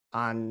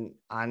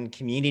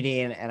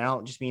community. And I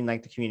don't just mean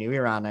like the community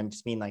we're on, I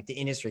just mean like the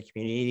industry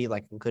community,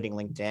 like including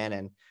LinkedIn.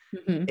 And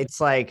Mm-hmm. it's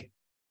like,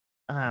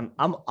 I'm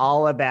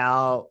all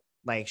about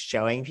like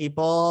showing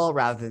people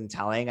rather than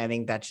telling. I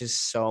think that's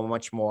just so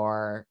much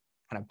more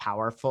kind of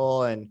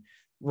powerful. And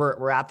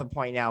we're at the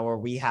point now where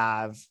we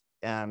have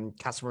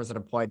customers that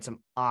deployed some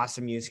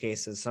awesome use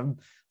cases, some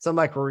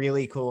like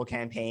really cool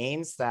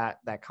campaigns that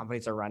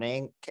companies are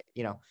running.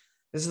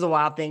 This is the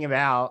wild thing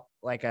about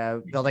like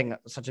building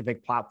such a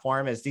big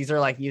platform, is these are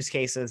like use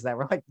cases that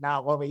were like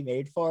not what we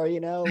made for,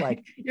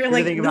 like You're you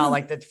like, think this about is,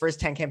 like the first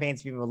 10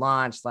 campaigns people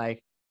launched,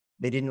 like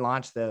they didn't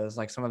launch those.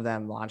 Like some of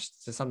them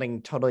launched to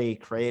something totally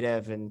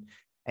creative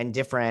and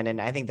different. And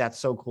I think that's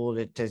so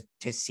cool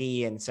to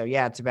see. And so,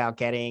 yeah, it's about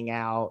getting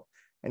out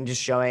and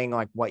just showing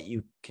like what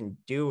you can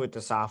do with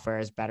the software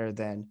is better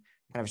than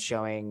kind of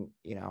showing,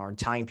 or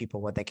telling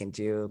people what they can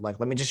do. Like,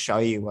 let me just show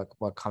you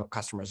what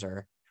customers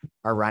are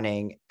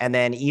running. And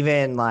then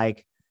even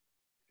like,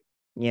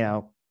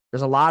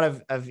 there's a lot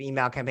of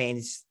email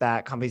campaigns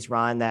that companies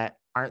run that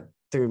aren't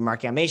through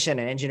marketing automation,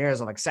 and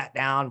engineers are like sat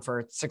down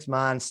for 6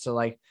 months to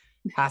like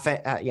have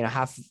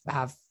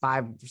 5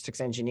 or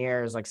 6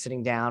 engineers like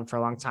sitting down for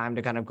a long time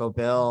to kind of go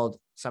build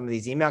some of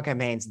these email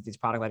campaigns that these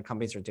product-led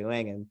companies are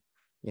doing. And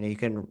you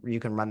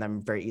can run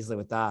them very easily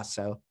with us.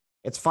 So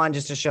it's fun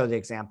just to show the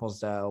examples,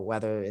 though,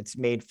 whether it's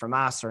made from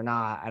us or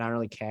not. I don't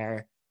really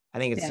care. I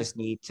think it's yeah, just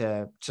neat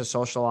to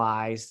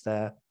socialize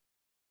the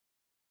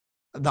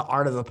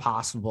art of the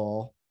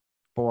possible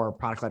for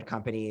product-led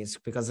companies,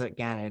 because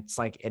again, it's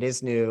like it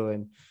is new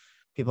and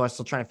people are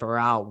still trying to figure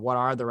out what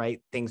are the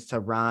right things to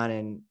run.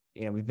 And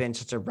we've been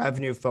such a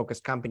revenue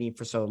focused company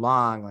for so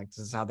long. Like, this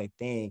is how they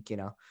think. We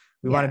want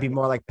to yeah, be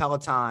more like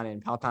Peloton,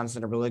 and Peloton's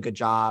done a really good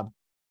job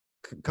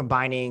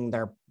combining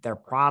their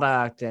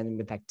product and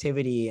with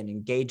activity and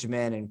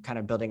engagement and kind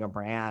of building a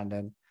brand.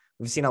 And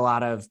we've seen a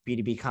lot of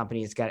B2B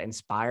companies get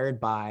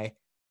inspired by,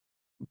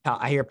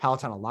 I hear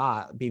Peloton a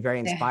lot, be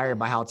very yeah. inspired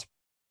by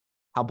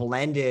how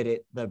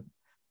blended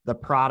the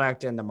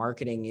product and the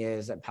marketing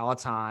is at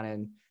Peloton.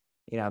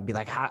 And be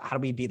like, how do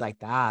we be like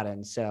that?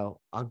 And so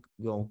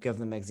we'll give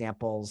them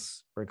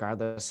examples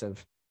regardless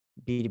of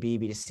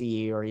B2B,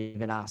 B2C, or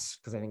even us,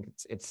 because I think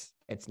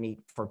it's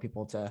neat for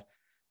people to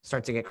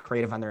start to get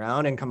creative on their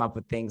own and come up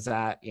with things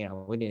that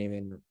we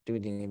didn't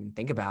even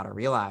think about or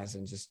realize.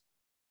 And just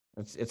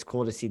it's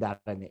cool to see that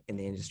in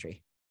the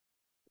industry.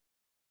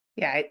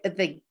 Yeah, I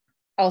think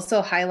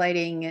also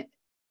highlighting,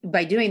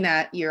 by doing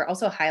that, you're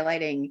also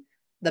highlighting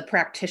the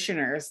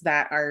practitioners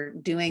that are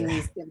doing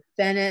Yeah.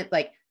 these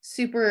like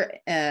super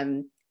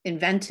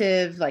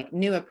inventive, like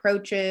new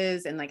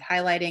approaches, and like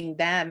highlighting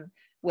them,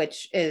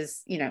 which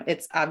is,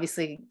 it's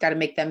obviously got to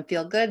make them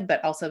feel good,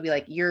 but also be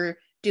like, you're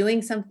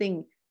doing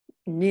something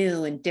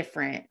new and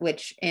different,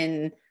 which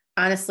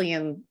honestly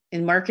in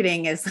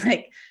marketing is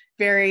like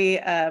very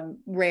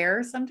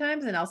rare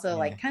sometimes, and also Yeah.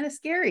 like kind of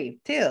scary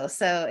too.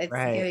 So it's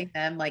Right. giving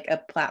them like a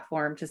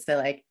platform to say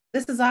like,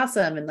 this is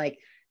awesome, and like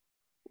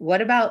what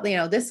about,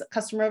 this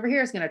customer over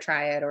here is going to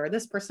try it, or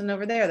this person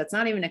over there that's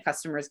not even a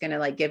customer is going to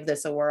like give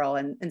this a whirl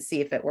and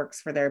see if it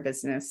works for their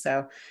business.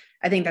 So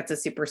I think that's a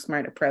super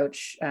smart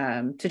approach,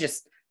 to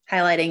just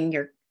highlighting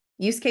your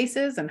use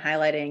cases and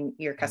highlighting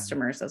your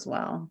customers as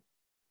well.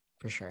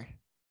 For sure.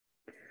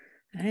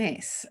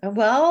 Nice.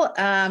 Well,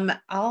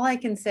 all I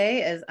can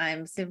say is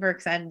I'm super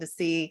excited to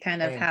see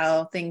kind of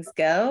how things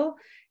go.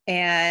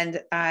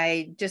 And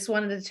I just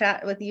wanted to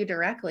chat with you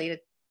directly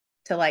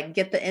to like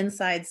get the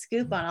inside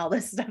scoop on all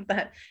this stuff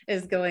that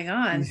is going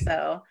on.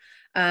 So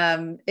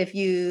if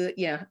you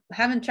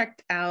haven't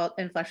checked out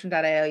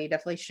inflection.io, you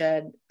definitely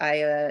should.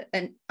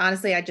 And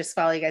honestly, I just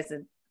follow you guys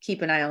and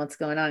keep an eye on what's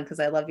going on because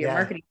I love your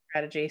marketing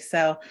strategy.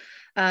 So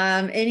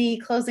any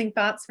closing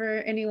thoughts for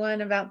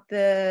anyone about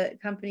the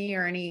company,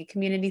 or any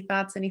community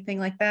thoughts, anything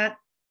like that?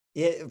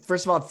 Yeah,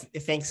 first of all,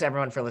 thanks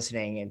everyone for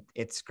listening, and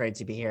it's great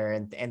to be here,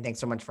 and thanks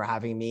so much for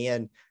having me.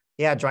 And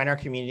yeah, join our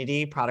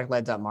community,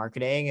 product-led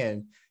marketing,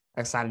 and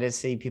excited to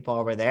see people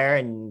over there,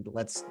 and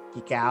let's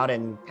geek out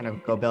and kind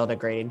of go build a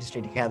great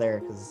industry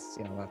together, because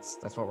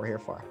that's what we're here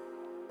for.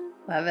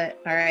 Love it.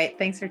 All right,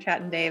 thanks for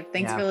chatting, Dave.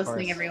 Thanks for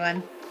listening,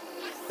 everyone.